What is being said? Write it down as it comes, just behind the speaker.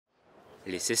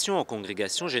Les sessions en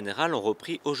congrégation générale ont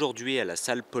repris aujourd'hui à la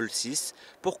salle Paul VI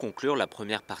pour conclure la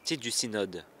première partie du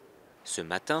synode. Ce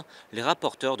matin, les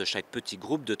rapporteurs de chaque petit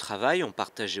groupe de travail ont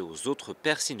partagé aux autres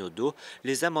pères synodaux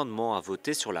les amendements à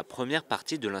voter sur la première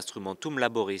partie de l'Instrumentum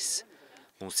Laboris.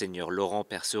 Monseigneur Laurent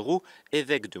Perceroux,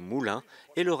 évêque de Moulins,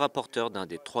 est le rapporteur d'un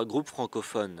des 3 groupes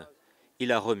francophones.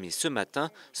 Il a remis ce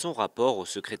matin son rapport au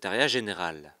secrétariat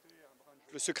général.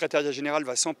 Le secrétariat général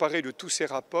va s'emparer de tous ces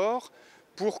rapports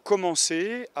pour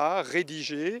commencer à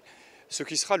rédiger ce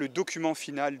qui sera le document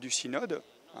final du synode,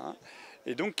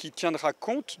 et donc qui tiendra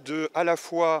compte de à la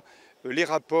fois les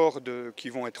rapports qui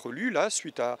vont être lus là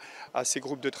suite à ces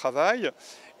groupes de travail,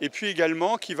 et puis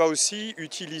également qui va aussi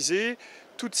utiliser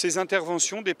toutes ces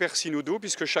interventions des pères synodaux,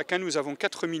 puisque chacun nous avons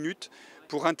 4 minutes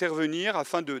pour intervenir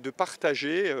afin de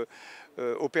partager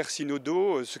aux pères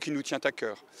synodaux ce qui nous tient à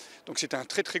cœur. Donc c'est un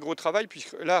très très gros travail,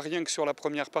 puisque là rien que sur la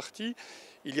première partie,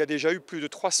 il y a déjà eu plus de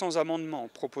 300 amendements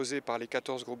proposés par les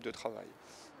 14 groupes de travail.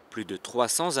 Plus de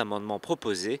 300 amendements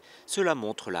proposés, cela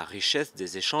montre la richesse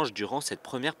des échanges durant cette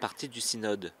première partie du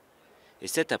synode. Et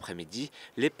cet après-midi,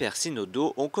 les pères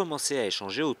synodaux ont commencé à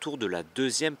échanger autour de la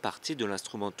deuxième partie de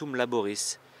l'Instrumentum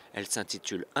Laboris. Elle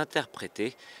s'intitule «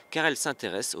 Interpréter » car elle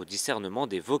s'intéresse au discernement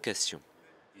des vocations.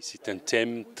 C'est un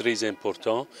thème très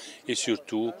important et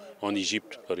surtout en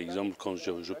Égypte, par exemple, quand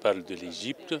je parle de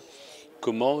l'Égypte,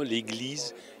 comment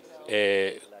l'Église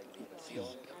se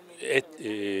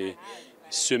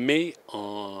met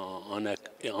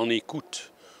en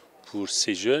écoute pour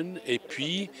ces jeunes et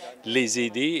puis les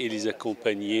aider et les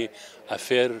accompagner à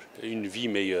faire une vie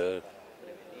meilleure.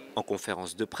 En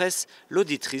conférence de presse,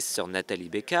 l'auditrice sœur Nathalie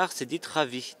Bécard s'est dite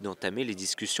ravie d'entamer les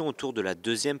discussions autour de la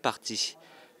deuxième partie.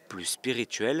 Plus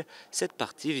spirituelle, cette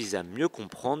partie vise à mieux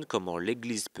comprendre comment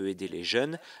l'Église peut aider les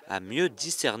jeunes à mieux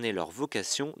discerner leur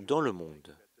vocation dans le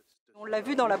monde. On l'a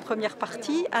vu dans la première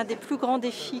partie, un des plus grands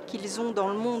défis qu'ils ont dans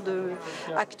le monde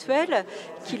actuel,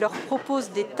 qui leur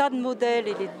propose des tas de modèles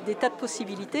et des tas de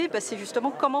possibilités, c'est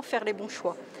justement comment faire les bons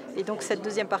choix. Et donc cette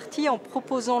deuxième partie, en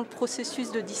proposant le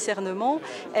processus de discernement,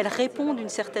 elle répond d'une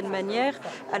certaine manière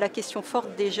à la question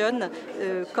forte des jeunes,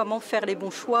 comment faire les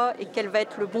bons choix et quel va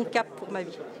être le bon cap pour ma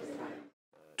vie.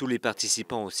 Tous les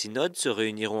participants au synode se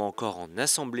réuniront encore en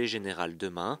assemblée générale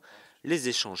demain. Les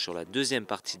échanges sur la deuxième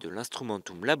partie de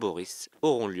l'Instrumentum Laboris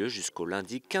auront lieu jusqu'au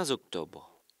lundi 15 octobre.